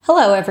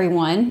Hello,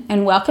 everyone,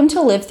 and welcome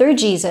to Live Through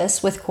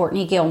Jesus with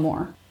Courtney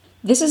Gilmore.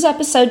 This is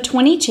episode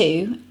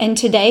 22, and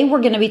today we're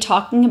going to be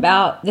talking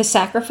about the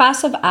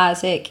sacrifice of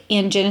Isaac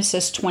in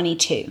Genesis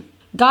 22.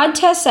 God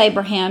tests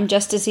Abraham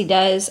just as he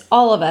does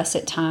all of us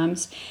at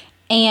times,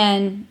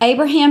 and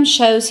Abraham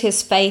shows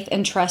his faith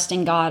and trust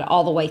in God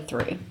all the way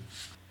through.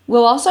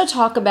 We'll also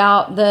talk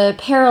about the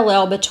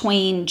parallel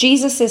between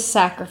Jesus'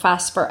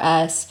 sacrifice for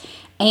us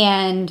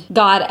and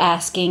God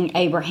asking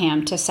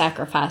Abraham to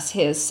sacrifice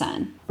his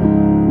son.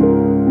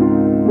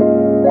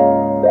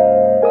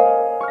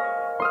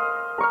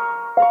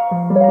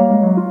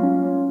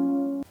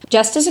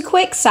 Just as a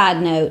quick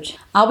side note,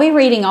 I'll be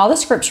reading all the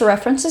scripture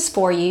references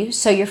for you,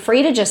 so you're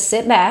free to just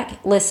sit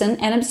back, listen,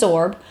 and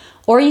absorb,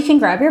 or you can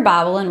grab your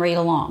Bible and read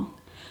along.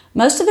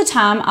 Most of the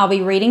time, I'll be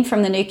reading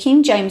from the New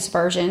King James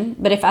Version,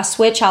 but if I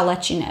switch, I'll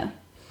let you know.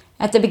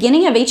 At the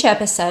beginning of each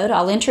episode,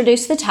 I'll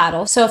introduce the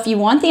title, so if you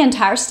want the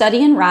entire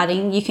study in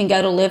writing, you can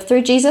go to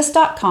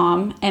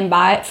livethroughjesus.com and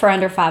buy it for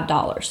under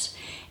 $5.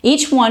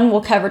 Each one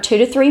will cover 2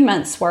 to 3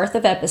 months worth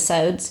of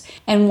episodes,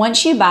 and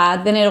once you buy,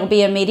 then it'll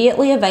be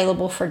immediately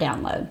available for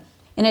download.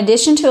 In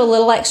addition to a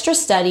little extra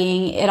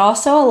studying, it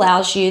also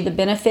allows you the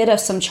benefit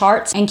of some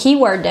charts and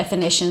keyword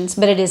definitions,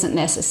 but it isn't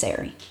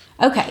necessary.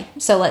 Okay,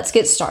 so let's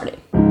get started.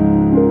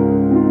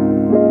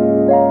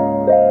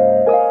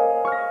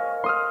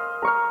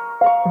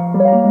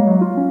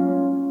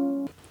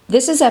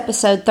 This is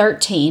episode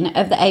 13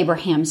 of the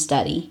Abraham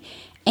study.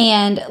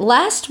 And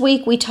last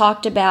week we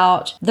talked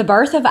about the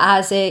birth of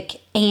Isaac,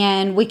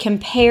 and we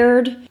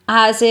compared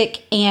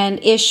Isaac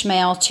and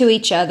Ishmael to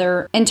each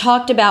other and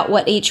talked about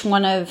what each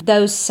one of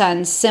those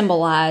sons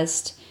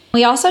symbolized.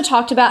 We also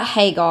talked about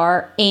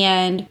Hagar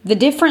and the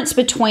difference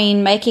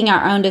between making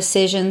our own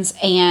decisions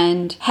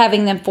and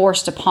having them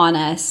forced upon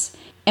us,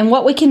 and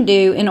what we can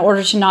do in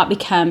order to not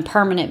become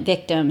permanent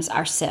victims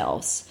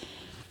ourselves.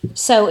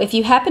 So if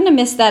you happen to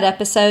miss that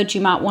episode,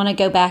 you might want to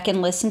go back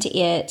and listen to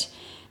it.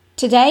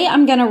 Today,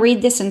 I'm going to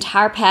read this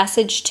entire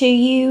passage to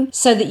you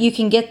so that you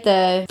can get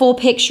the full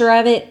picture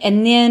of it,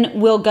 and then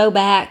we'll go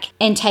back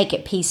and take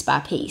it piece by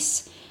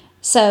piece.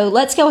 So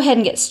let's go ahead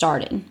and get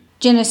started.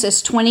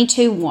 Genesis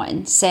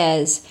 22:1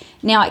 says,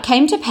 "Now it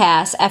came to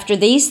pass after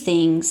these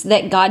things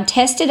that God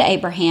tested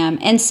Abraham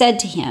and said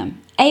to him,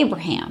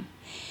 'Abraham.'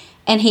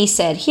 And he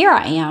said, 'Here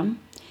I am.'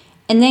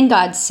 And then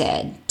God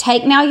said,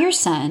 'Take now your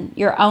son,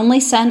 your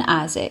only son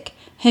Isaac,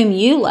 whom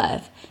you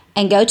love,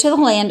 and go to the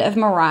land of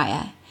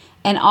Moriah,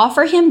 and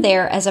offer him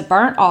there as a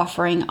burnt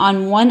offering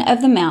on one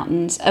of the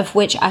mountains of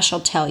which I shall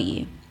tell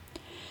you.'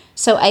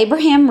 So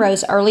Abraham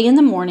rose early in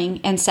the morning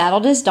and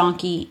saddled his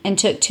donkey and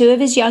took 2 of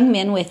his young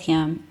men with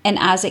him and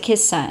Isaac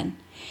his son.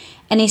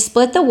 And he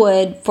split the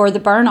wood for the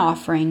burnt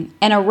offering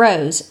and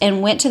arose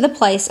and went to the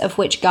place of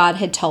which God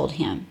had told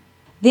him.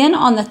 Then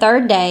on the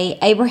 3rd day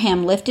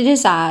Abraham lifted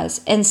his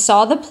eyes and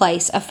saw the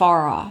place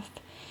afar off.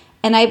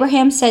 And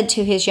Abraham said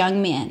to his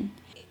young men,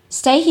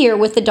 'Stay here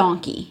with the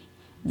donkey.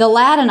 The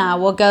lad and I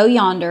will go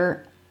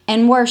yonder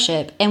and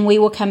worship, and we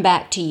will come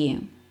back to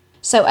you.'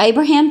 So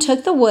Abraham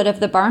took the wood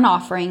of the burnt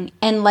offering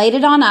and laid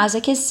it on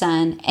Isaac his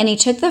son, and he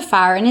took the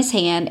fire in his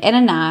hand and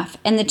a knife,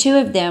 and the 2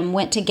 of them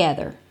went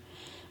together.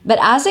 But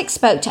Isaac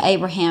spoke to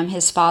Abraham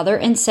his father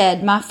and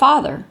said, 'My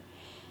father.'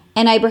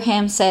 And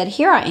Abraham said,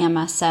 'Here I am,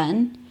 my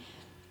son.'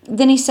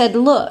 Then he said,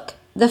 'Look,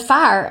 the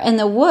fire and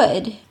the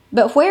wood,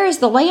 but where is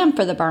the lamb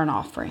for the burnt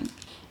offering?'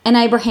 And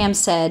Abraham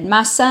said,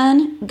 'My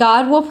son,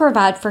 God will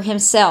provide for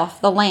himself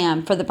the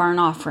lamb for the burnt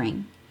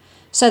offering.'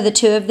 So the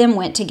 2 of them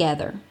went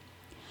together.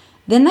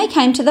 Then they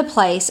came to the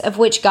place of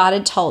which God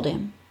had told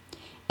him.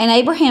 And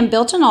Abraham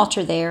built an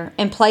altar there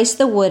and placed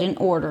the wood in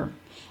order.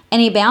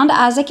 And he bound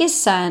Isaac his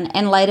son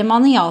and laid him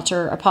on the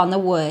altar upon the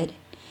wood.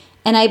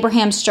 And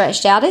Abraham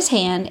stretched out his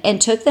hand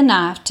and took the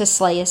knife to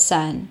slay his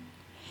son.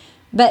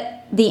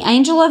 But the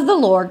angel of the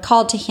Lord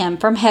called to him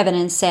from heaven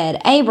and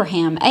said,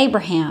 'Abraham,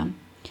 Abraham.'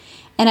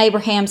 And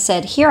Abraham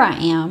said, 'Here I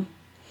am.'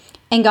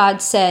 And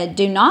God said,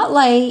 'Do not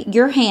lay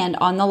your hand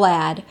on the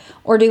lad,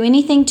 or do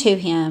anything to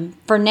him,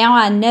 for now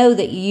I know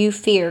that you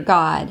fear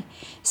God,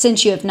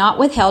 since you have not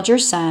withheld your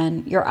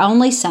son, your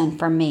only son,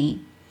 from me.'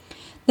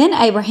 Then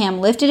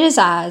Abraham lifted his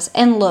eyes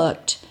and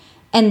looked,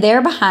 and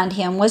there behind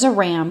him was a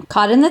ram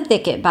caught in the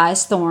thicket by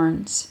his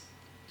thorns.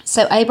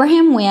 So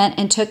Abraham went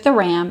and took the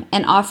ram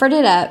and offered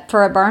it up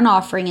for a burnt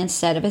offering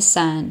instead of his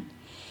son.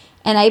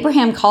 And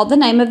Abraham called the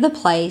name of the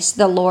place,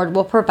 'The Lord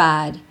will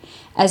provide,'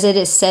 as it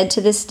is said to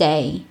this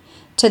day,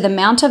 'To the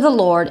mount of the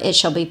Lord it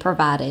shall be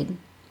provided.'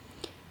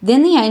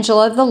 Then the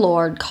angel of the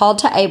Lord called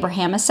to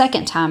Abraham a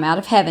second time out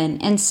of heaven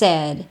and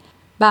said,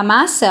 'By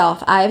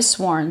myself I have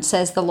sworn,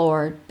 says the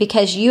Lord,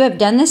 because you have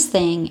done this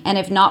thing and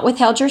have not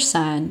withheld your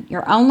son,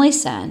 your only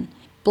son.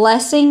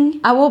 Blessing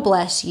I will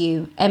bless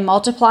you, and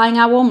multiplying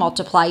I will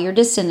multiply your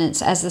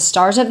descendants as the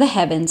stars of the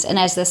heavens and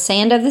as the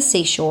sand of the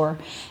seashore,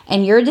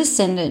 and your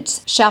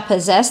descendants shall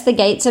possess the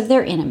gates of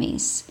their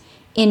enemies.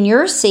 In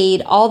your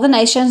seed all the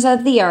nations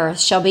of the earth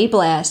shall be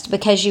blessed,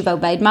 because you've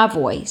obeyed my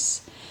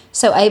voice.'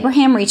 So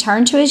Abraham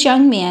returned to his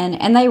young men,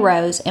 and they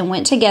rose and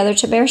went together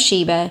to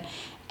Beersheba,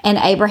 and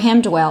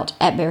Abraham dwelt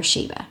at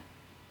Beersheba.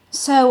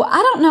 So I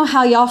don't know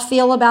how y'all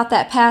feel about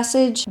that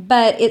passage,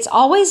 but it's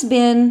always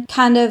been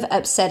kind of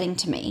upsetting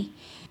to me.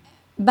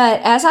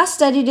 But as I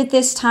studied it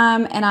this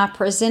time and I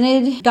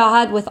presented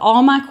God with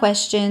all my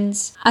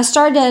questions, I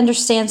started to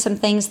understand some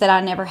things that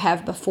I never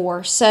have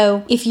before.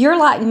 So if you're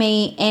like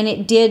me and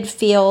it did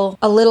feel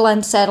a little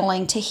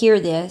unsettling to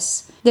hear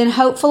this, then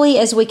hopefully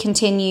as we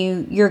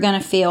continue, you're going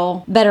to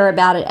feel better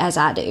about it as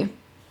I do.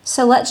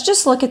 So let's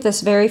just look at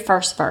this very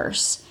first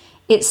verse.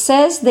 It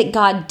says that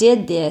God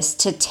did this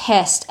to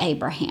test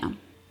Abraham.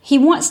 He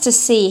wants to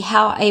see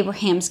how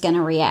Abraham's going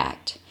to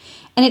react.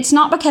 And it's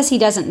not because he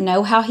doesn't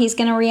know how he's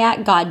going to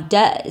react. God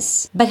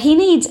does. But he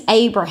needs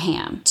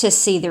Abraham to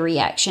see the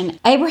reaction.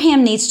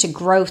 Abraham needs to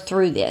grow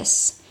through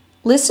this.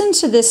 Listen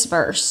to this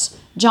verse,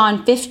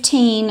 John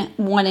 15,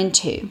 1 and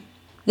 2.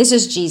 This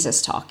is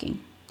Jesus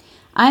talking.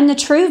 I am the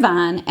true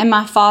vine, and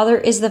my Father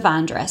is the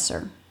vine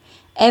dresser.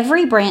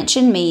 Every branch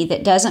in me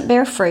that doesn't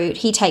bear fruit,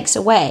 he takes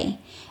away.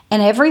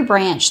 And every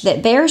branch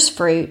that bears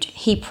fruit,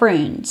 he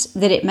prunes,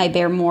 that it may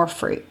bear more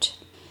fruit.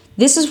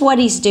 This is what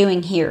he's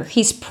doing here.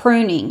 He's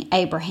pruning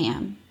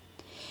Abraham.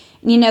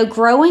 You know,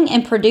 growing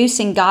and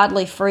producing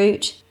godly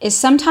fruit is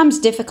sometimes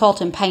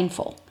difficult and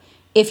painful.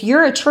 If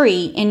you're a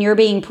tree and you're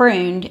being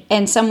pruned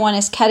and someone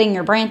is cutting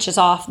your branches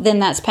off, then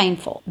that's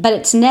painful. But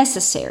it's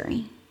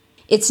necessary.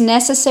 It's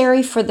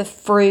necessary for the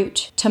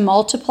fruit to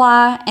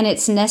multiply, and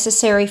it's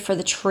necessary for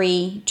the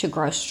tree to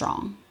grow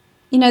strong.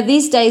 You know,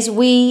 these days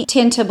we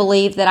tend to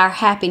believe that our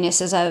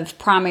happiness is of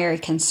primary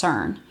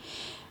concern.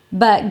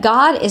 But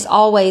God is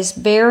always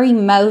very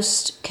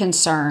most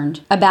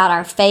concerned about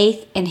our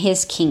faith in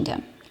His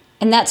kingdom.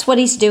 And that's what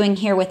He's doing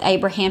here with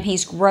Abraham.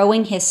 He's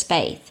growing his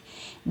faith.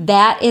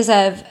 That is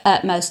of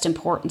utmost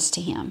importance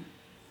to Him.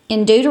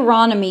 In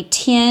Deuteronomy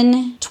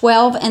 10,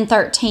 12, and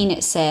 13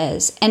 it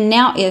says, And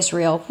now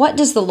Israel, what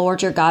does the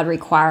Lord your God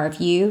require of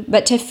you,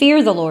 but to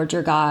fear the Lord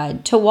your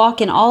God, to walk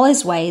in all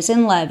His ways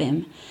and love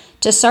Him,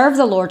 to serve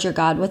the Lord your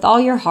God with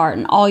all your heart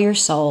and all your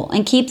soul,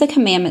 and keep the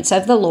commandments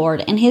of the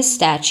Lord and His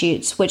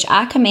statutes, which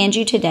I command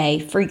you today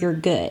for your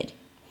good.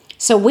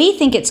 So we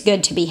think it's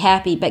good to be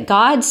happy, but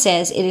God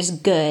says it is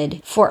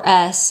good for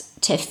us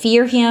to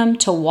fear Him,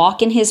 to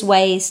walk in His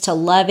ways, to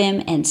love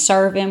Him and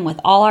serve Him with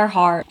all our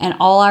heart and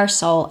all our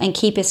soul, and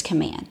keep His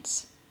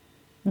commands.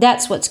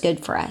 That's what's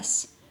good for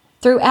us.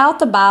 Throughout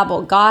the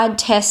Bible, God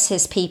tests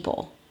His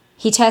people.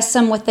 He tests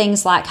them with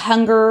things like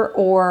hunger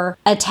or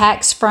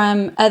attacks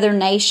from other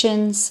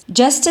nations,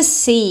 just to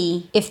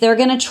see if they're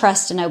going to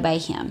trust and obey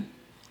Him.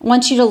 I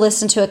want you to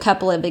listen to a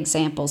couple of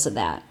examples of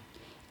that.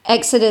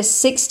 Exodus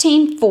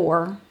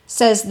 16:4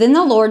 says, Then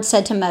the Lord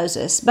said to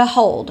Moses,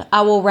 Behold,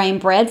 I will rain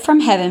bread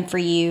from heaven for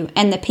you,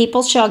 and the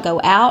people shall go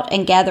out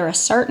and gather a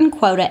certain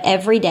quota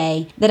every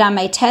day, that I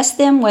may test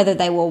them whether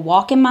they will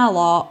walk in my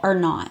law or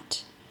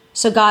not.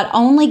 So God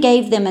only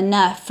gave them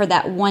enough for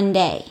that one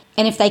day.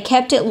 And if they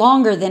kept it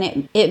longer,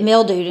 then it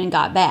mildewed and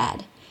got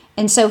bad.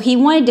 And so He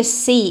wanted to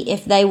see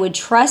if they would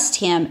trust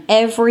Him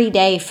every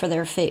day for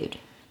their food.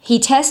 He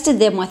tested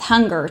them with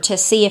hunger to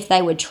see if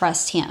they would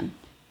trust Him.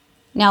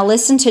 Now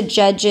listen to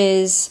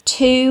Judges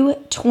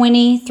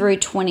 2:20 through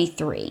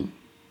 23.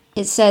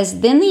 It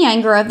says, Then the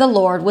anger of the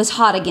Lord was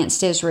hot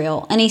against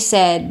Israel, and He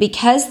said,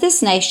 Because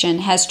this nation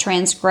has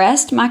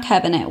transgressed my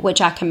covenant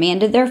which I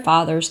commanded their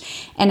fathers,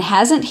 and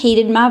hasn't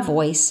heeded my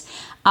voice,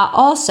 I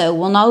also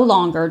will no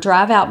longer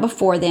drive out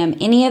before them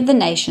any of the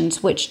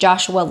nations which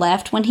Joshua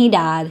left when he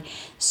died,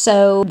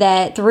 so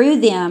that through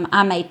them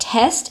I may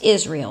test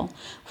Israel,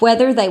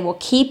 whether they will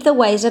keep the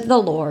ways of the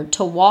Lord,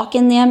 to walk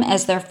in them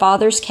as their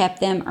fathers kept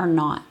them or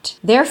not.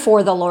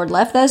 Therefore the Lord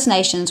left those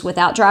nations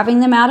without driving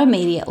them out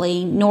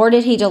immediately, nor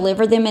did He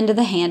deliver them into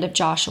the hand of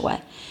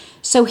Joshua.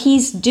 So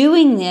He's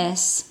doing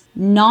this,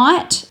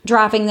 not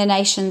driving the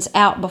nations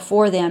out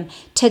before them,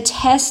 to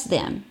test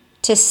them,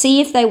 to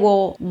see if they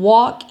will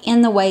walk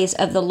in the ways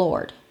of the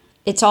Lord.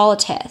 It's all a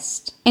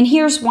test. And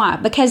here's why.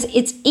 Because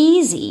it's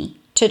easy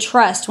to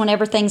trust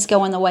whenever things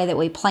go in the way that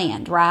we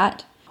planned,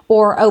 right?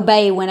 Or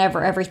obey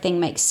whenever everything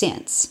makes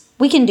sense.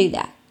 We can do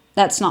that.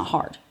 That's not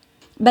hard.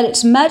 But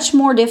it's much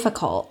more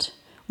difficult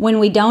when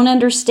we don't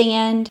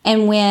understand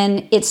and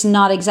when it's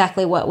not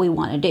exactly what we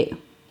want to do.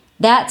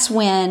 That's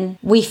when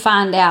we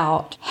find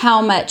out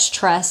how much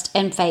trust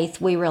and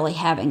faith we really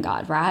have in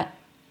God, right?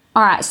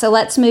 All right, so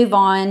let's move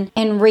on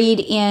and read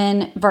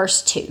in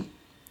verse 2.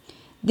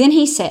 Then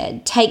He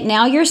said, Take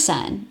now your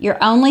son, your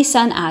only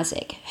son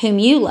Isaac, whom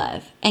you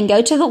love, and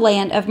go to the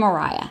land of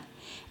Moriah,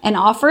 and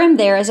offer him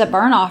there as a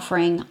burnt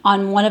offering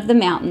on one of the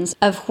mountains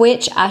of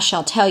which I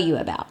shall tell you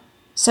about.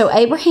 So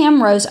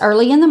Abraham rose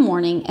early in the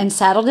morning and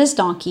saddled his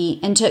donkey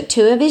and took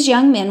 2 of his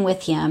young men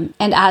with him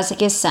and Isaac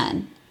his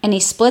son. And he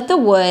split the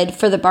wood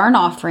for the burnt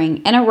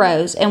offering and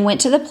arose and went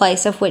to the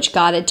place of which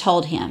God had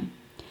told him.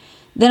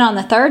 Then on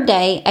the 3rd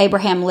day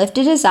Abraham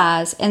lifted his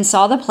eyes and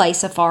saw the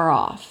place afar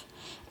off.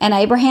 And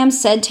Abraham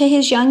said to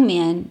his young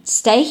men,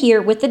 Stay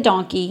here with the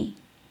donkey.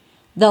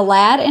 The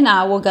lad and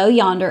I will go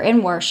yonder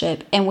and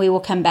worship, and we will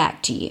come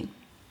back to you.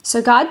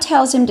 So God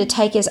tells him to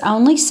take his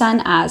only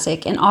son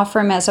Isaac and offer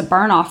him as a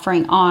burnt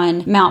offering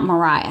on Mount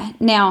Moriah.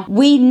 Now,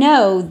 we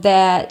know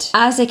that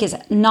Isaac is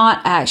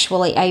not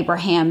actually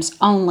Abraham's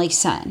only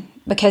son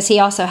because he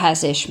also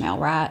has Ishmael,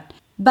 right?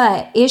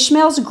 But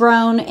Ishmael's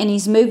grown and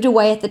he's moved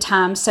away at the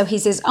time, so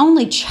he's his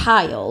only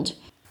child.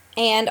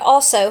 And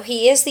also,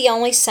 he is the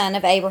only son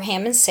of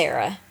Abraham and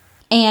Sarah.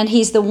 And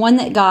he's the one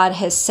that God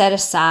has set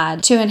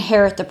aside to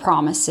inherit the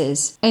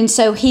promises. And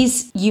so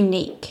he's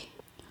unique.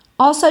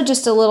 Also,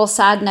 just a little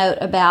side note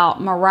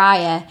about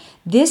Moriah.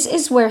 This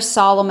is where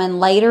Solomon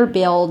later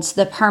builds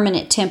the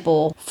permanent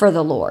temple for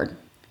the Lord.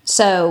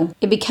 So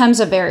it becomes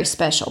a very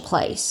special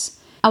place.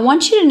 I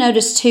want you to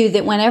notice too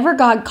that whenever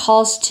God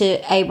calls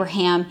to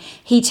Abraham,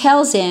 he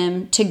tells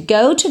him to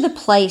go to the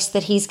place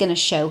that he's going to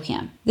show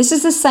him. This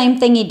is the same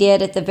thing he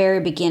did at the very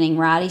beginning,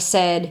 right? He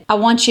said, I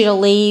want you to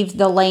leave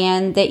the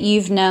land that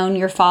you've known,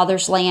 your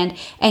father's land,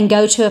 and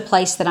go to a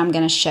place that I'm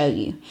going to show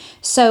you.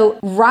 So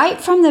right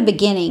from the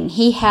beginning,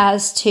 he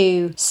has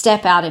to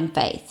step out in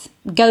faith.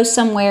 Go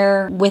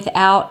somewhere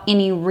without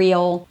any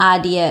real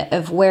idea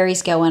of where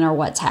he's going or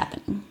what's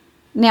happening.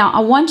 Now, I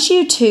want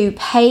you to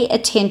pay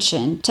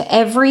attention to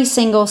every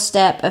single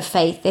step of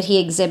faith that he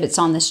exhibits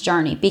on this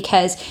journey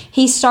because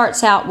he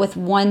starts out with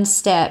one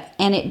step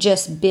and it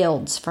just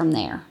builds from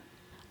there.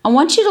 I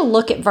want you to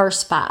look at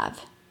verse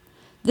 5.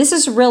 This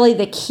is really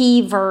the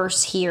key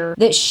verse here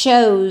that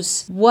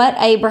shows what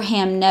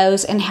Abraham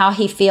knows and how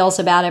he feels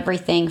about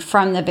everything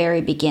from the very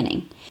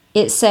beginning.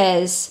 It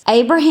says,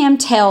 Abraham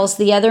tells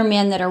the other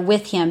men that are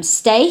with him,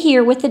 stay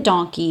here with the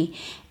donkey,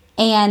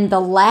 and the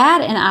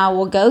lad and I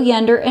will go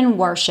yonder and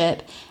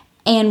worship,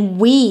 and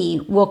we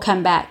will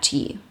come back to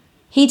you.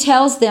 He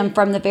tells them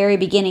from the very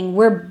beginning,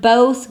 we're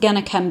both going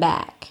to come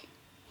back.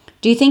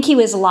 Do you think he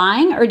was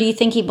lying, or do you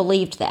think he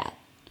believed that?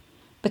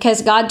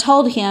 Because God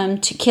told him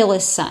to kill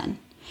his son.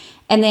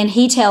 And then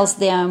he tells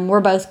them, we're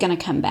both going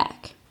to come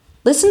back.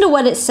 Listen to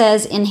what it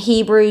says in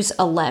Hebrews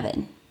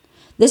 11.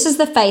 This is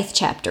the faith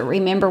chapter.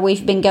 Remember,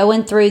 we've been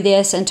going through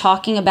this and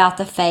talking about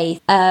the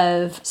faith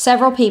of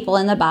several people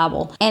in the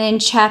Bible. And in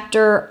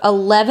chapter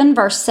 11,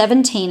 verse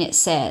 17, it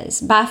says,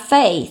 by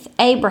faith,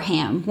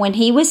 Abraham, when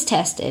he was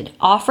tested,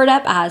 offered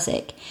up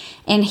Isaac,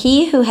 and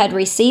he who had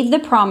received the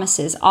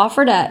promises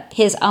offered up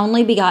his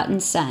only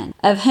begotten son,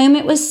 of whom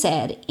it was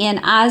said, in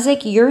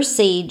Isaac your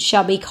seed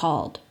shall be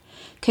called,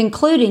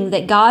 concluding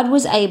that God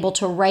was able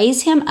to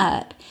raise him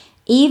up,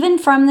 even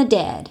from the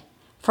dead,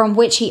 from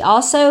which he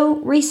also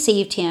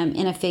received him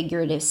in a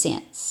figurative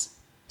sense.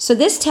 So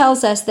this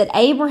tells us that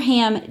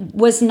Abraham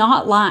was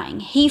not lying.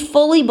 He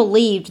fully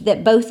believed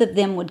that both of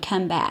them would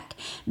come back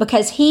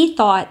because he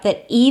thought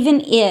that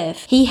even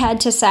if he had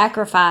to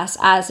sacrifice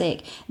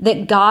Isaac,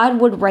 that God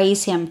would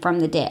raise him from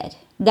the dead.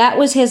 That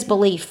was his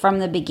belief from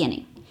the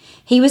beginning.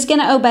 He was going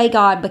to obey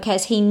God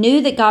because he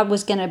knew that God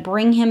was going to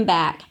bring him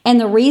back. And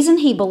the reason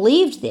he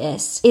believed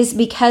this is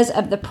because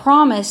of the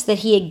promise that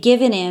he had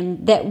given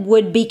him that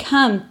would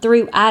become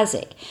through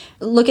Isaac.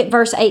 Look at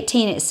verse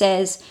 18. It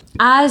says,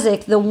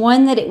 Isaac, the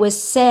one that it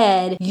was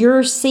said,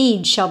 your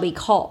seed shall be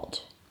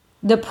called.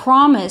 The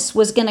promise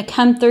was going to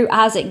come through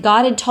Isaac.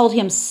 God had told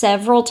him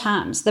several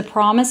times, the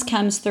promise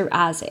comes through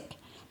Isaac.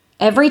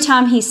 Every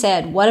time he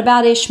said, what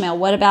about Ishmael?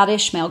 What about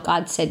Ishmael?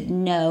 God said,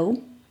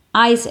 no,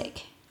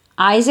 Isaac.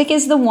 Isaac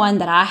is the one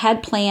that I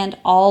had planned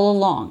all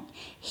along.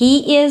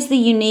 He is the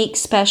unique,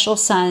 special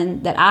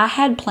son that I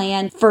had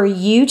planned for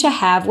you to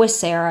have with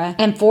Sarah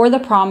and for the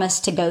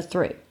promise to go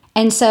through.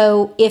 And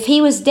so if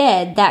he was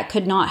dead, that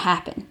could not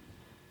happen.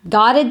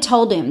 God had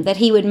told him that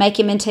he would make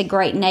him into a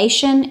great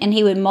nation and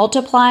he would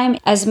multiply him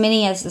as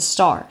many as the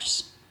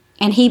stars.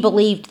 And he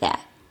believed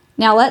that.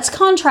 Now let's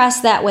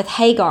contrast that with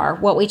Hagar,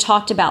 what we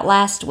talked about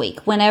last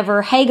week,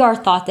 whenever Hagar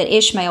thought that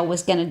Ishmael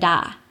was going to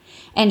die.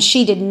 And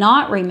she did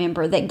not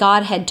remember that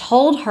God had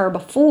told her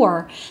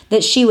before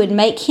that she would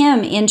make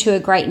him into a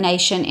great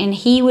nation and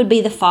he would be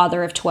the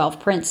father of 12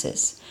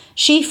 princes.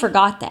 She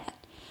forgot that.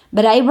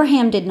 But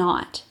Abraham did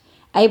not.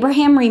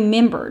 Abraham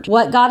remembered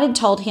what God had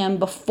told him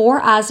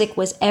before Isaac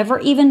was ever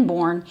even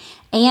born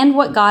and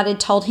what God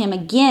had told him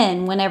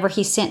again whenever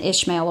he sent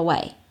Ishmael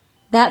away.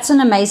 That's an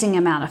amazing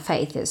amount of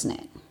faith, isn't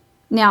it?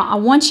 Now, I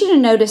want you to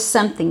notice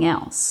something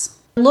else.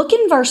 Look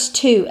in verse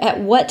 2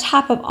 at what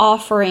type of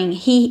offering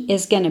he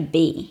is going to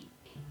be.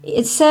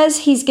 It says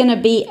he's going to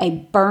be a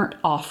burnt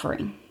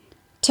offering.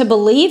 To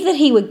believe that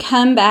he would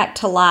come back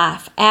to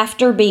life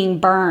after being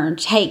burned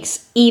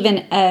takes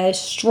even a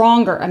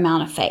stronger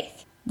amount of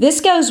faith. This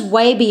goes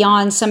way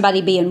beyond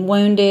somebody being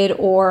wounded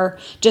or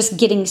just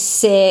getting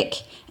sick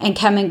and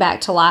coming back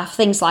to life,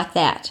 things like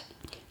that.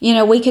 You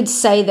know, we could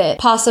say that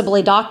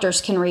possibly doctors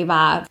can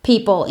revive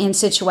people in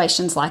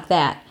situations like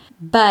that.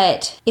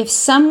 But if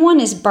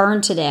someone is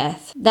burned to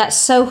death, that's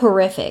so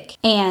horrific,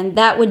 and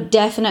that would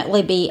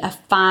definitely be a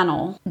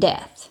final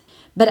death.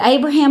 But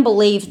Abraham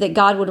believed that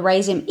God would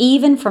raise him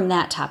even from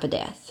that type of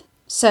death.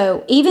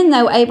 So even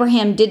though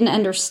Abraham didn't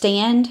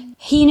understand,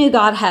 he knew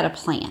God had a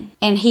plan,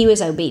 and he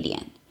was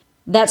obedient.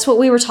 That's what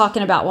we were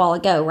talking about a while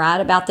ago,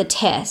 right? About the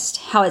test,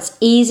 how it's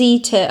easy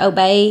to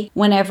obey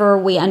whenever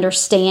we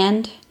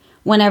understand,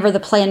 whenever the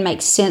plan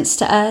makes sense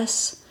to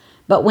us.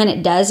 But when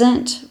it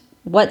doesn't,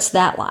 what's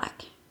that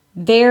like?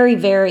 Very,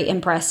 very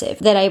impressive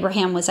that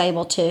Abraham was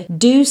able to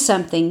do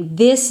something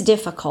this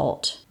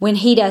difficult when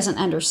he doesn't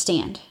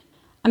understand.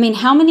 I mean,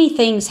 how many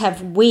things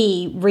have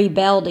we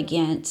rebelled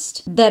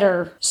against that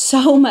are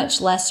so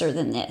much lesser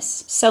than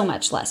this? So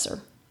much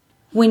lesser.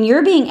 When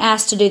you're being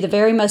asked to do the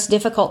very most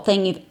difficult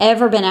thing you've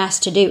ever been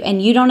asked to do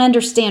and you don't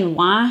understand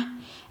why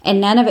and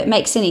none of it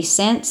makes any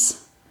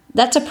sense,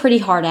 that's a pretty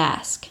hard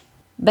ask.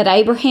 But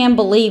Abraham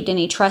believed and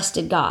he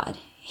trusted God.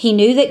 He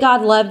knew that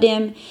God loved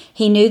him.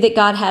 He knew that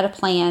God had a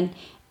plan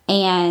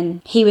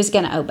and he was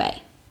going to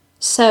obey.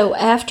 So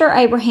after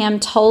Abraham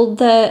told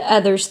the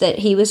others that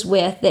he was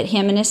with that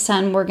him and his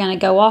son were going to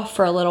go off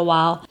for a little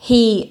while,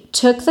 he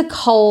took the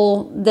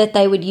coal that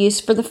they would use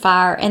for the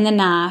fire and the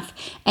knife,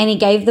 and he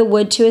gave the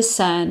wood to his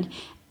son,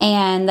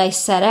 and they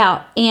set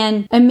out.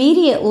 And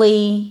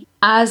immediately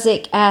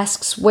Isaac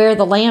asks where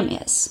the lamb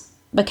is,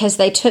 because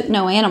they took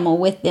no animal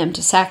with them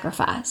to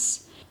sacrifice.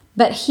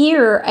 But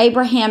here,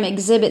 Abraham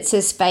exhibits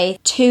his faith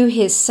to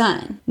his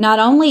son. Not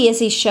only is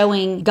he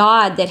showing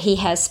God that he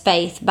has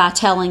faith by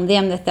telling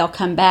them that they'll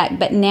come back,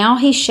 but now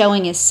he's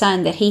showing his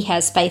son that he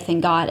has faith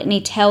in God. And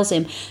he tells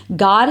him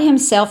God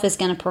himself is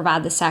going to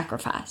provide the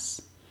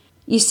sacrifice.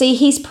 You see,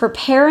 he's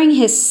preparing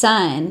his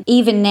son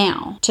even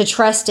now to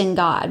trust in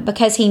God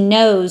because he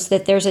knows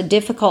that there's a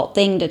difficult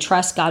thing to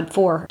trust God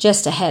for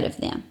just ahead of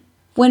them.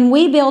 When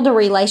we build a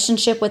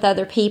relationship with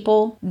other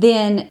people,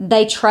 then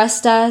they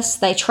trust us,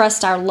 they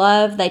trust our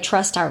love, they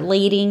trust our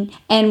leading.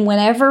 And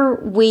whenever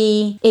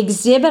we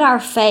exhibit our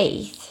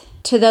faith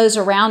to those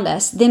around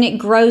us, then it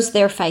grows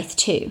their faith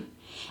too.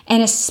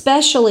 And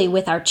especially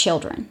with our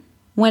children.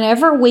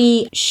 Whenever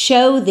we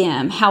show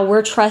them how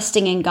we're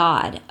trusting in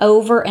God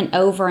over and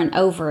over and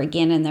over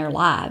again in their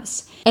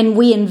lives, and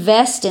we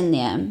invest in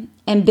them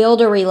and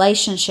build a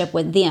relationship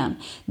with them,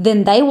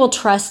 then they will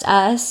trust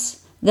us.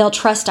 They'll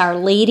trust our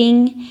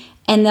leading,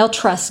 and they'll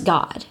trust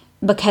God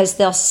because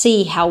they'll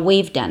see how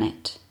we've done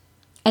it.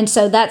 And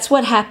so that's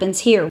what happens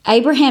here.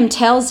 Abraham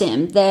tells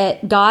him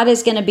that God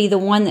is going to be the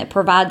one that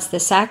provides the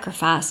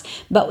sacrifice.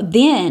 But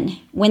then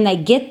when they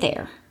get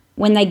there,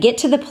 when they get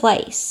to the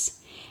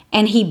place,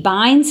 and he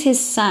binds his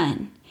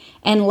son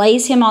and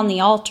lays him on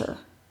the altar,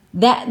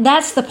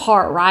 that's the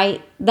part,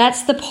 right?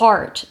 That's the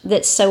part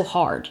that's so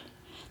hard.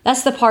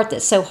 That's the part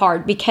that's so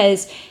hard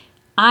because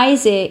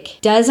Isaac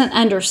doesn't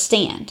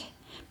understand.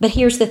 But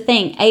here's the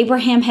thing,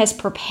 Abraham has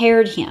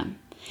prepared him.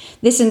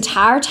 This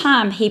entire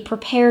time he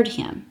prepared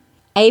him.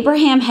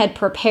 Abraham had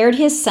prepared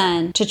his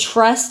son to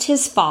trust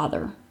his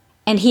father,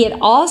 and he had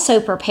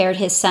also prepared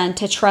his son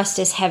to trust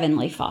his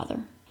heavenly Father.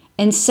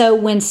 And so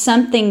when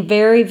something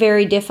very,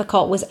 very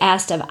difficult was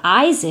asked of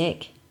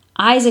Isaac,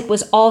 Isaac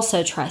was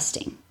also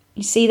trusting.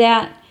 You see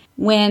that?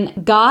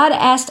 When God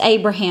asked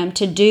Abraham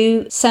to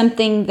do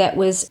something that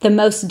was the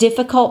most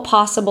difficult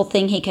possible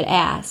thing he could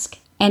ask,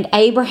 and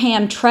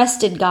Abraham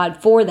trusted God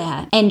for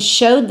that and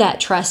showed that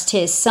trust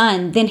to his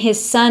son, then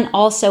his son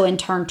also in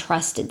turn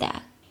trusted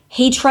that.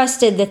 He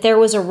trusted that there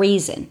was a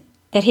reason,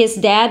 that his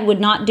dad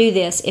would not do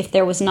this if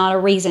there was not a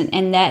reason,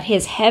 and that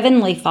his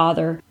heavenly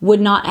Father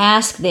would not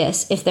ask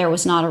this if there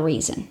was not a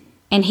reason.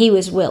 And he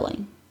was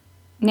willing.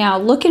 Now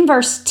look in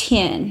verse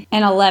 10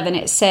 and 11.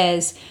 It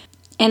says,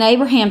 "And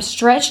Abraham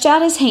stretched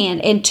out his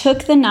hand and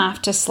took the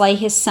knife to slay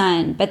his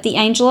son. But the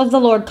angel of the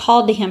Lord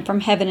called to him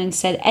from heaven and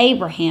said,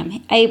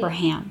 'Abraham,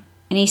 Abraham.'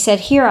 And he said,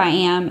 'Here I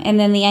am.' And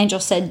then the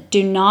angel said,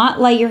 'Do not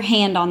lay your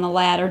hand on the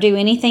lad or do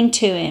anything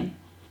to him.'"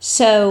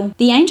 So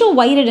the angel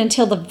waited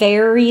until the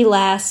very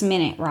last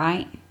minute,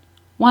 right?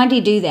 Why did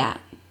he do that?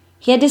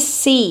 He had to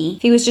see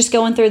if he was just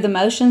going through the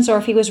motions or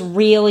if he was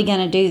really going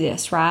to do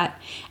this, right?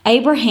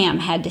 Abraham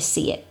had to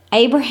see it.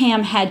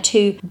 Abraham had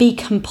to be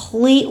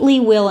completely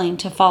willing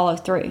to follow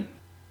through.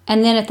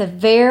 And then at the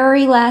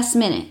very last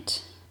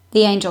minute,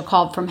 the angel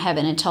called from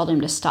heaven and told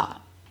him to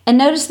stop. And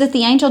notice that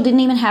the angel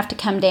didn't even have to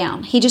come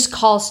down. He just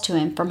calls to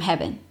him from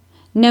heaven.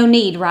 No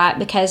need, right?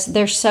 Because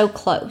they're so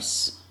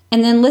close.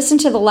 And then listen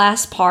to the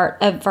last part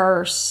of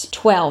verse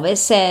 12. It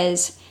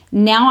says,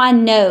 "Now I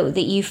know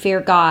that you fear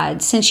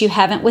God, since you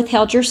haven't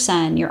withheld your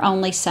son, your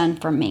only son,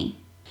 from me."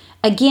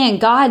 Again,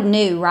 God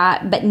knew,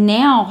 right? But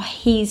now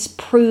he's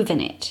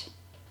proven it.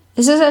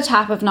 This is a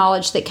type of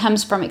knowledge that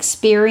comes from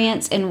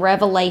experience and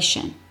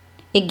revelation.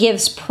 It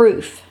gives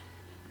proof.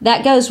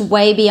 That goes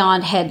way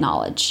beyond head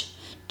knowledge.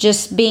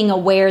 Just being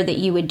aware that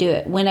you would do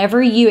it.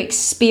 Whenever you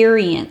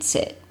experience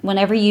it,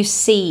 whenever you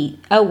see,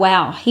 oh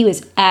wow, he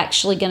was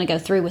actually going to go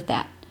through with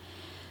that.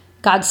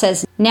 God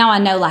says, now I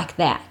know like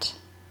that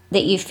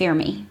you fear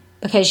me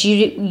because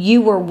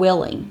you were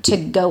willing to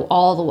go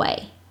all the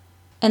way.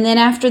 And then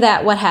after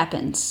that, what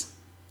happens?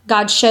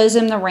 God shows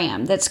him the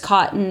ram that's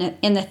caught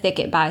in the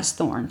thicket by his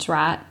thorns,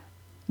 right?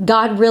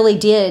 God really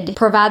did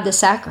provide the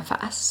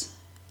sacrifice.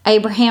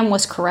 Abraham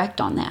was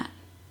correct on that.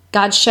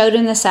 God showed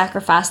him the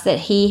sacrifice that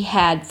he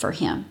had for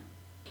him.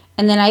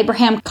 And then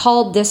Abraham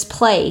called this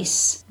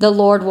place, "The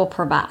Lord will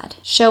provide,"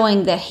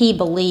 showing that he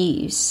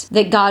believes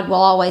that God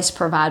will always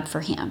provide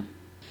for him.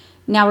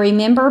 Now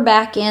remember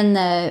back in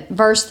the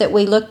verse that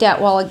we looked at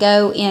a while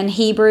ago in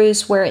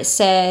Hebrews where it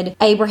said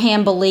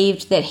Abraham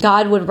believed that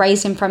God would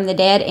raise him from the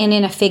dead, and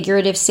in a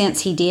figurative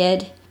sense he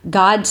did.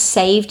 God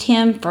saved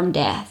him from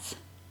death.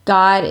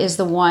 God is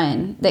the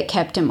one that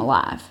kept him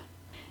alive.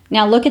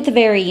 Now look at the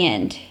very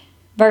end.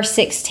 Verse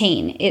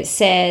 16, it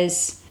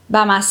says,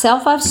 "By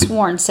myself I've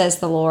sworn, says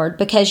the Lord,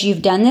 because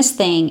you've done this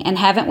thing and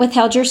haven't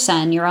withheld your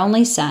son, your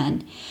only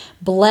son.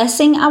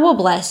 Blessing I will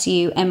bless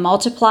you, and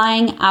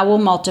multiplying I will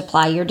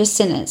multiply your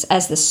descendants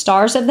as the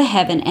stars of the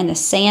heaven and the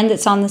sand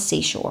that's on the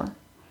seashore."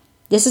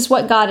 This is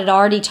what God had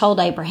already told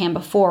Abraham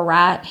before,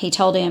 right? He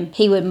told him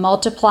he would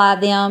multiply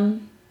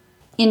them.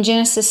 In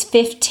Genesis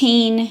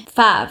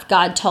 15:5,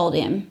 God told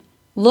him,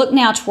 "Look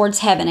now towards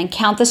heaven and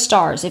count the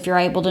stars if you're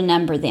able to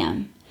number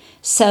them.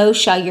 So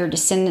shall your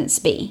descendants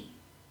be."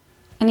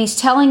 And he's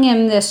telling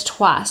him this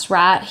twice,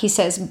 right? He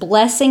says,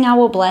 blessing I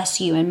will bless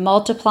you, and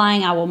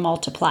multiplying I will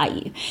multiply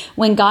you.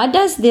 When God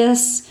does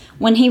this,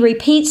 when he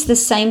repeats the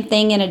same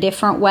thing in a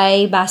different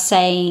way by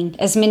saying,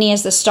 as many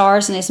as the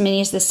stars and as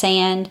many as the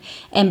sand,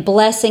 and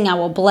blessing I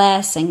will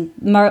bless, and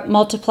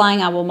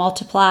multiplying I will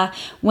multiply,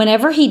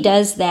 whenever he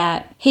does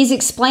that, he's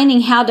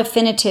explaining how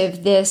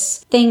definitive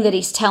this thing that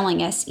he's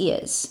telling us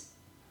is.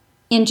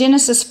 In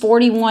Genesis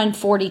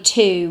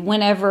 41:42,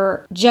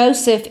 whenever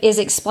Joseph is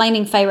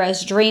explaining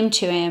Pharaoh's dream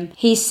to him,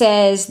 he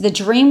says the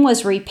dream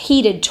was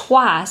repeated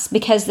twice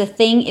because the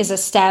thing is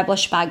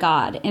established by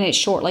God and it's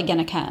shortly going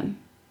to come.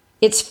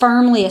 It's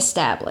firmly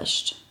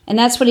established. And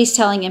that's what he's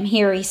telling him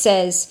here. He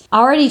says, I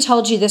already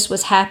told you this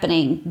was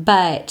happening,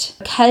 but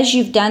because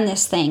you've done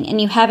this thing and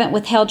you haven't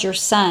withheld your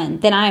son,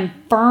 then I am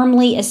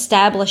firmly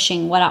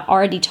establishing what I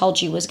already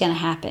told you was going to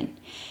happen.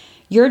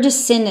 Your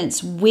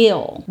descendants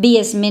will be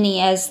as many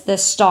as the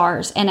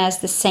stars and as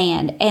the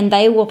sand, and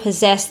they will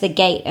possess the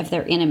gate of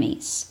their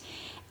enemies.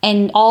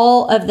 And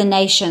all of the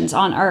nations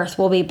on earth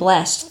will be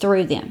blessed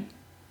through them,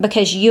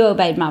 because you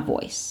obeyed my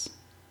voice.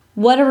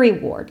 What a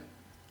reward.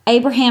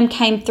 Abraham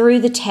came through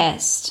the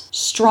test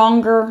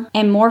stronger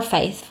and more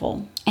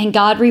faithful, and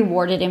God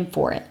rewarded him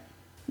for it.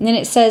 And then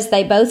it says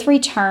they both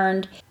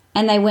returned,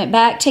 and they went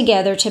back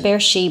together to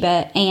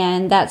Beersheba,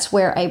 and that's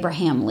where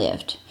Abraham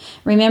lived.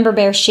 Remember,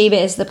 Beersheba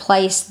is the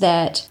place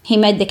that he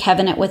made the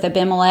covenant with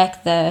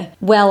Abimelech, the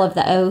well of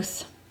the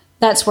oath.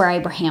 That's where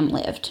Abraham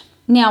lived.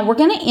 Now, we're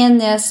going to end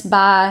this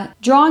by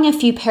drawing a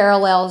few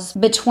parallels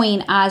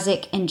between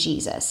Isaac and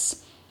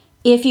Jesus.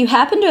 If you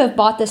happen to have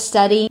bought this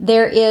study,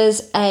 there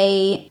is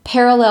a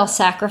parallel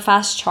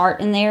sacrifice chart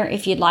in there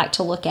if you'd like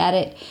to look at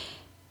it.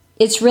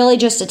 It's really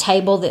just a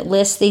table that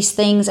lists these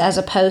things as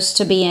opposed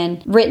to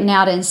being written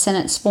out in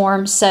sentence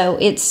form. So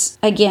it's,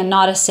 again,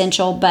 not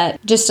essential,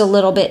 but just a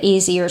little bit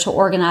easier to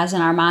organize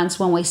in our minds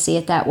when we see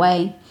it that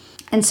way.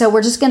 And so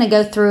we're just going to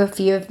go through a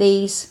few of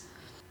these.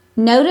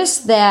 Notice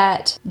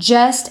that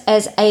just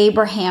as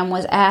Abraham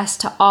was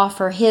asked to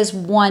offer his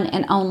one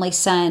and only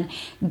son,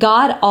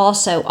 God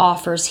also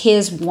offers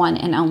his one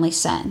and only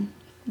son.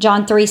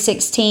 John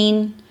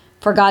 3:16,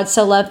 for God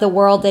so loved the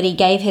world that he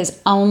gave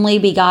his only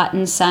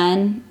begotten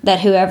son, that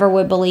whoever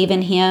would believe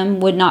in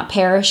him would not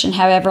perish and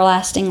have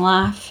everlasting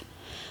life.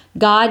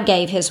 God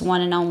gave his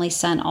one and only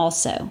son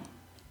also.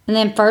 And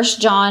then 1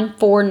 John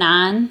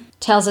 4:9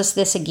 tells us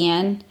this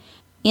again.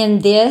 In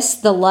this,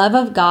 the love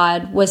of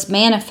God was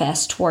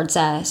manifest towards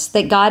us,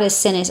 that God has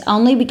sent his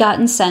only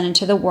begotten son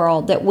into the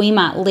world that we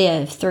might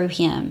live through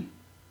him.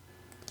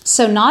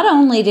 So not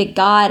only did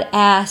God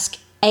ask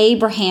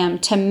Abraham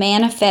to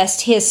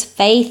manifest his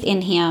faith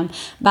in him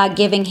by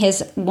giving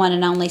his one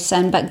and only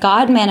son, but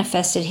God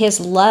manifested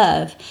his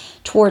love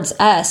towards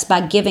us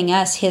by giving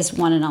us his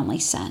one and only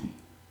son.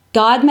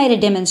 God made a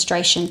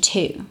demonstration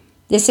too.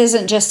 This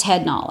isn't just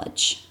head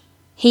knowledge.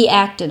 He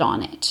acted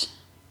on it,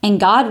 and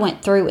God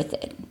went through with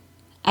it.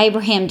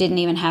 Abraham didn't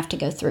even have to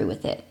go through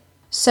with it.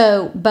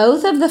 So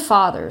both of the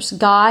fathers,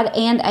 God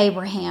and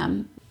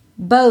Abraham,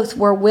 both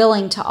were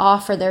willing to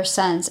offer their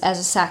sons as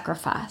a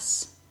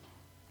sacrifice.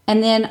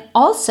 And then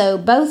also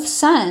both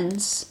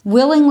sons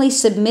willingly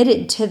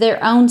submitted to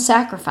their own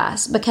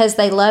sacrifice because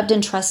they loved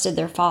and trusted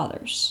their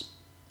fathers.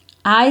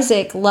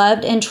 Isaac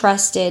loved and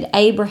trusted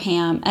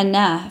Abraham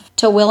enough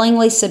to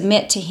willingly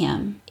submit to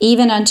him,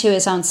 even unto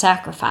his own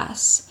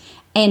sacrifice.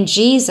 And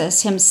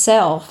Jesus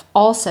himself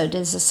also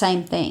does the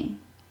same thing.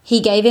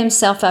 He gave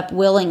himself up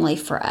willingly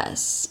for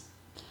us.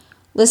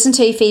 Listen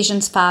to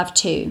Ephesians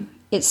 5:2.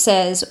 It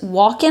says,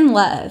 walk in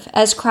love,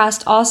 as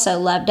Christ also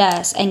loved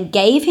us and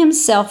gave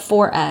himself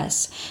for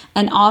us,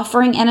 an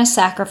offering and a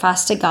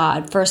sacrifice to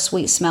God for a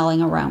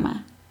sweet-smelling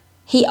aroma.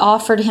 He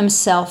offered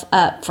himself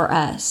up for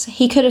us.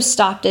 He could have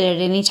stopped it at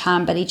any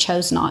time, but he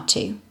chose not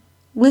to.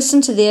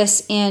 Listen to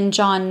this in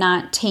John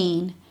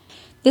 19.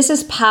 This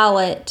is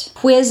Pilate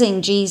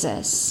quizzing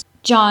Jesus.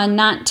 John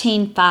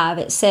 19:5,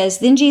 it says,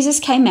 Then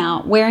Jesus came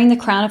out, wearing the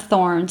crown of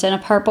thorns and a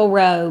purple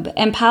robe,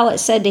 and Pilate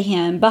said to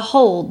him,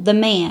 Behold, the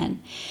man.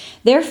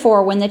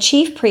 Therefore, when the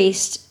chief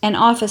priests and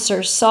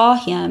officers saw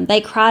him,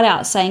 they cried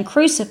out, saying,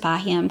 Crucify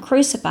him,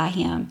 crucify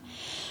him.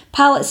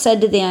 Pilate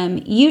said to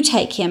them, "You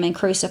take him and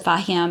crucify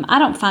him. I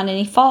don't find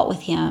any fault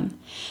with him."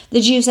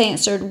 The Jews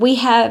answered, "We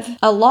have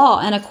a law,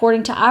 and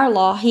according to our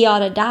law he ought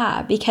to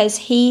die, because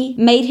he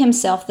made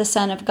himself the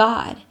Son of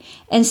God."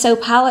 And so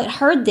Pilate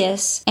heard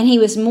this, and he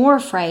was more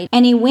afraid.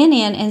 And he went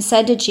in and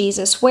said to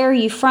Jesus, "Where are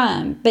you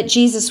from?" But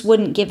Jesus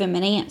wouldn't give him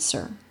an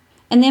answer.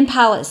 And then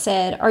Pilate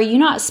said, "Are you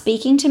not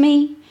speaking to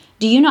me?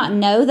 Do you not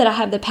know that I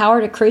have the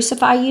power to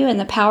crucify you and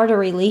the power to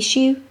release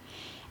you?"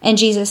 And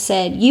Jesus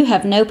said, "You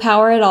have no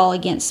power at all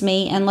against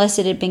me unless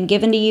it had been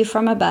given to you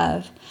from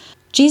above."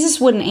 Jesus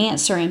wouldn't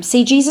answer him.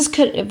 See, Jesus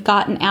could have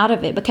gotten out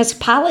of it because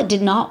Pilate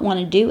did not want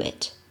to do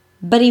it.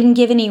 But he didn't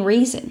give any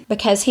reason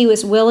because he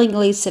was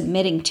willingly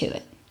submitting to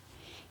it.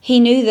 He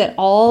knew that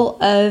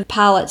all of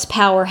Pilate's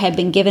power had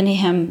been given to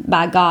him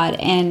by God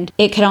and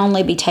it could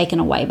only be taken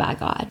away by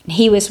God.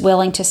 He was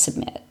willing to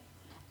submit.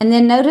 And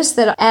then notice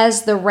that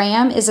as the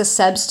ram is a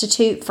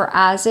substitute for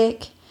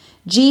Isaac,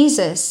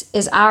 Jesus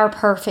is our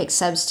perfect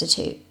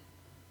substitute.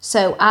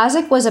 So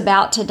Isaac was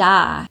about to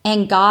die,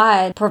 and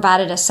God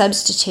provided a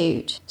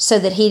substitute so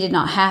that he did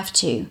not have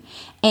to.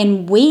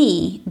 And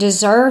we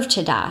deserve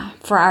to die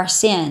for our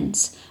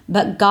sins,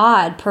 but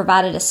God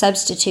provided a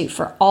substitute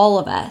for all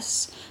of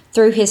us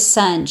through his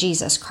Son,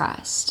 Jesus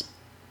Christ.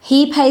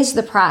 He pays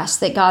the price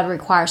that God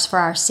requires for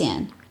our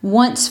sin,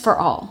 once for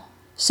all,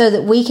 so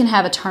that we can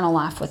have eternal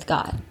life with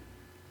God.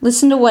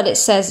 Listen to what it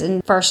says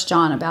in 1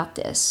 John about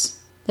this.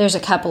 There's a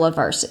couple of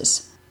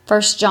verses.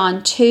 1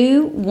 John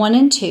 2, 1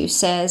 and 2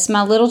 says,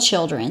 "My little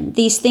children,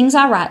 these things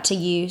I write to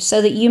you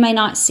so that you may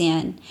not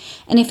sin.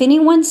 And if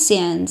anyone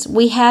sins,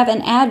 we have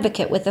an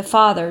advocate with the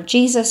Father,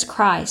 Jesus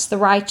Christ, the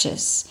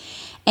righteous.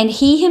 And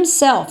he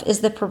himself is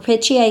the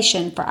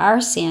propitiation for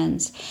our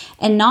sins,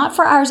 and not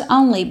for ours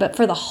only, but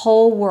for the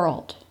whole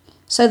world."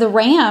 So the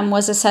ram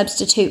was a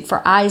substitute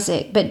for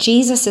Isaac, but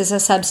Jesus is a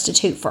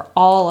substitute for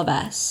all of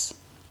us.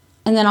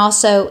 And then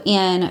also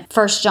in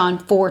 1 John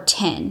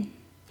 4:10.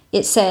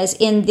 It says,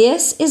 "In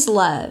this is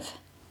love,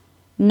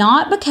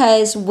 not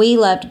because we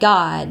loved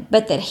God,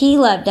 but that he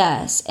loved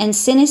us and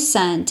sent his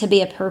Son to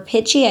be a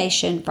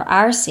propitiation for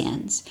our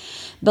sins.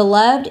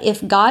 Beloved,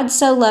 if God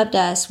so loved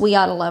us, we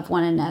ought to love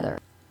one another."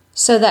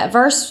 So that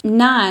verse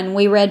 9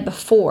 we read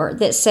before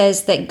that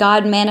says that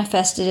God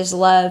manifested his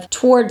love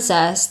towards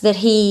us, that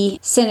he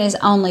sent his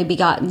only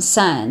begotten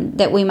Son,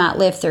 that we might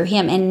live through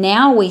him. And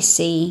now we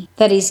see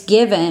that he's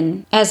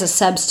given as a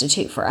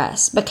substitute for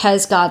us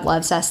because God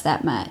loves us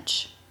that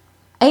much.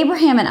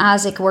 Abraham and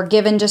Isaac were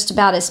given just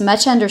about as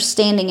much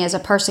understanding as a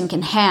person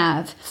can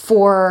have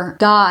for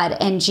God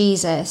and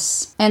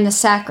Jesus and the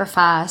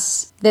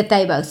sacrifice that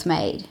they both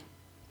made.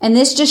 And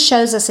this just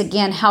shows us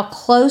again how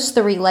close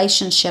the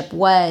relationship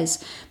was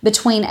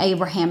between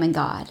Abraham and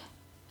God.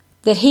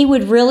 That he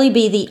would really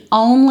be the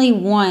only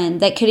one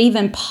that could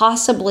even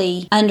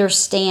possibly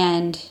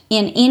understand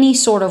in any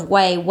sort of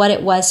way what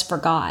it was for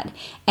God.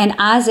 And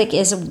Isaac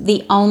is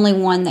the only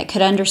one that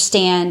could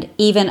understand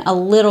even a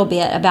little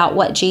bit about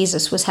what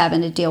Jesus was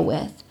having to deal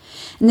with.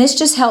 And this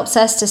just helps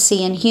us to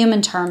see in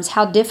human terms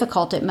how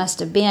difficult it must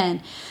have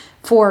been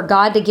for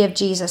God to give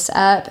Jesus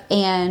up,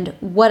 and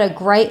what a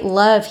great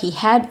love he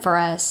had for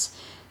us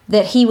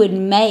that he would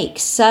make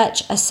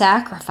such a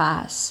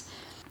sacrifice.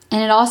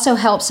 And it also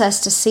helps us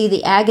to see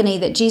the agony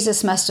that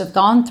Jesus must have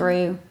gone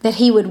through, that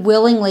he would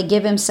willingly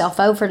give himself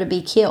over to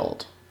be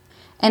killed,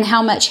 and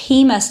how much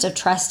he must have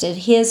trusted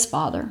his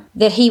Father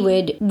that he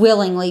would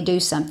willingly do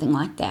something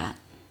like that.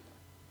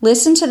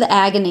 Listen to the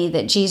agony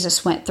that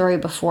Jesus went through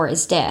before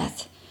his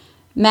death.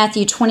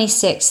 Matthew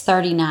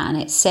 26:39,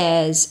 it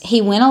says, "He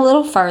went a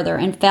little further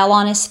and fell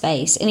on his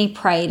face, and he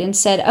prayed and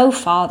said, 'O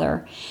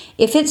Father,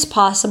 if it's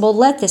possible,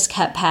 let this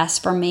cup pass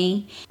from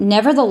me.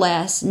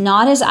 Nevertheless,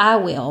 not as I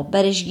will,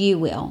 but as you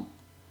will.'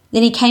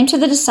 Then he came to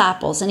the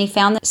disciples, and he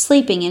found them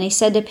sleeping, and he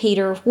said to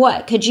Peter,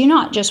 'What, could you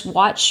not just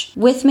watch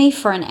with me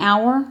for an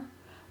hour?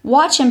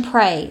 Watch and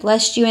pray,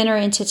 lest you enter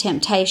into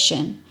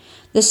temptation.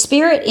 The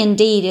spirit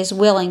indeed is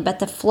willing, but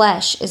the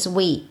flesh is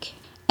weak.'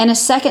 And a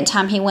second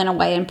time he went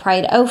away and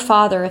prayed, 'O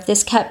Father, if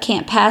this cup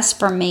can't pass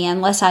from me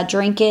unless I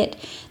drink it,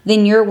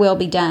 then your will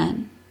be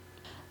done.'"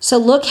 So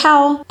look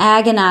how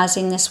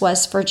agonizing this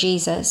was for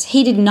Jesus.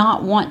 He did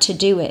not want to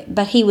do it,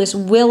 but he was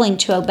willing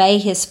to obey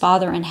his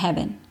Father in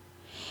heaven.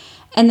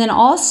 And then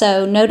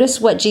also,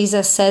 notice what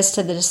Jesus says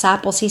to the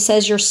disciples. He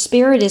says, "Your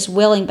spirit is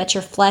willing, but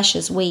your flesh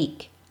is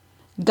weak."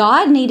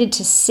 God needed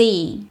to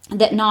see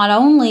that not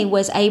only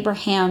was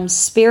Abraham's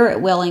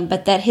spirit willing,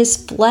 but that his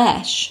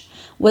flesh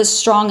was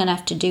strong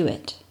enough to do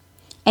it.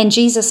 And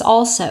Jesus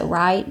also,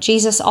 right?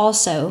 Jesus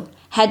also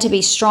had to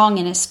be strong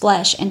in his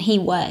flesh, and he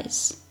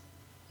was.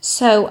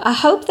 So I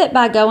hope that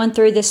by going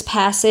through this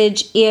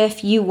passage,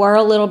 if you were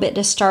a little bit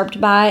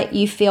disturbed by it,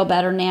 you feel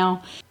better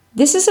now.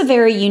 This is a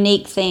very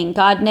unique thing.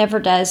 God never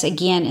does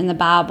again in the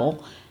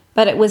Bible.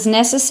 But it was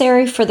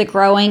necessary for the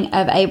growing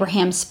of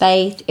Abraham's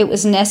faith. It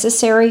was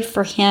necessary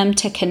for him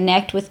to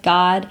connect with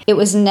God. It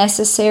was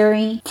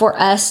necessary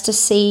for us to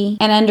see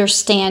and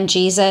understand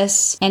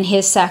Jesus and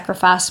his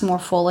sacrifice more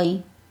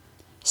fully.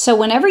 So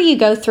whenever you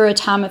go through a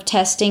time of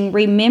testing,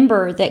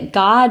 remember that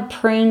God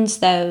prunes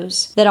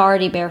those that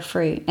already bear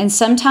fruit. And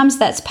sometimes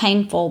that's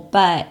painful,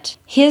 but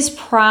His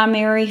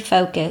primary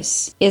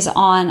focus is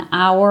on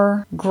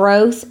our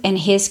growth in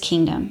His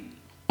kingdom.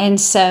 And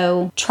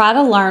so try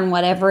to learn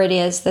whatever it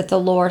is that the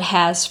Lord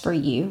has for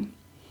you.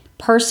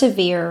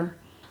 Persevere,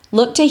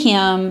 look to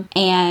Him,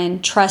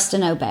 and trust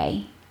and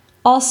obey.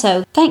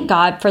 Also, thank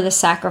God for the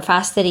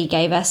sacrifice that He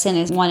gave us in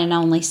His one and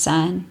only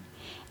Son.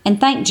 And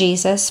thank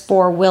Jesus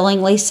for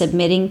willingly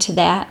submitting to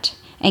that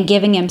and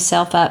giving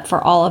Himself up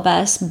for all of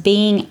us,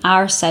 being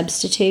our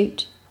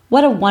substitute.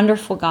 What a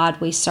wonderful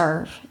God we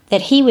serve,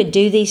 that He would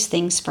do these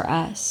things for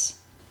us,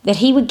 that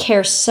He would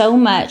care so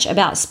much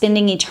about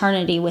spending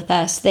eternity with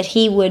us, that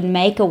He would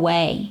make a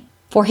way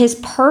for His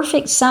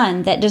perfect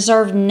Son that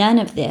deserved none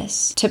of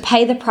this to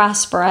pay the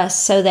price for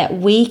us so that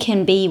we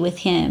can be with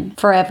Him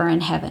forever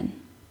in heaven.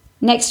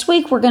 Next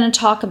week, we're going to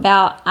talk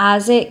about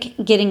Isaac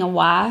getting a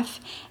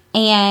wife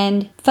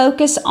and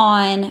focus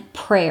on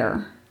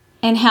prayer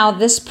and how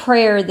this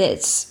prayer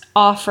that's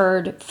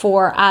offered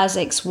for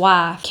Isaac's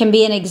wife can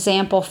be an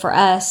example for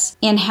us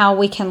in how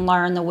we can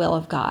learn the will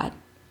of God.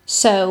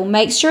 So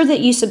make sure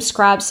that you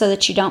subscribe so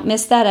that you don't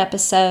miss that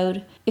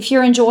episode. If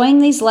you're enjoying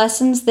these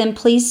lessons, then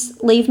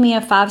please leave me a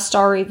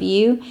 5-star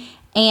review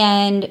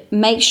and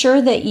make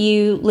sure that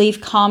you leave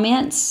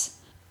comments.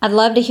 I'd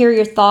love to hear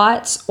your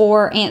thoughts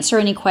or answer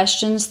any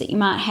questions that you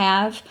might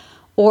have,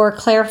 or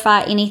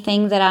clarify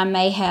anything that I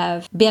may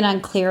have been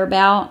unclear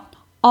about.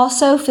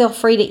 Also, feel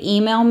free to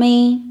email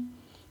me.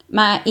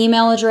 My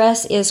email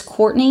address is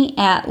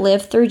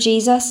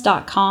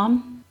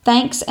Courtney@livethroughjesus.com.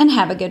 Thanks and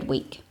have a good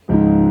week.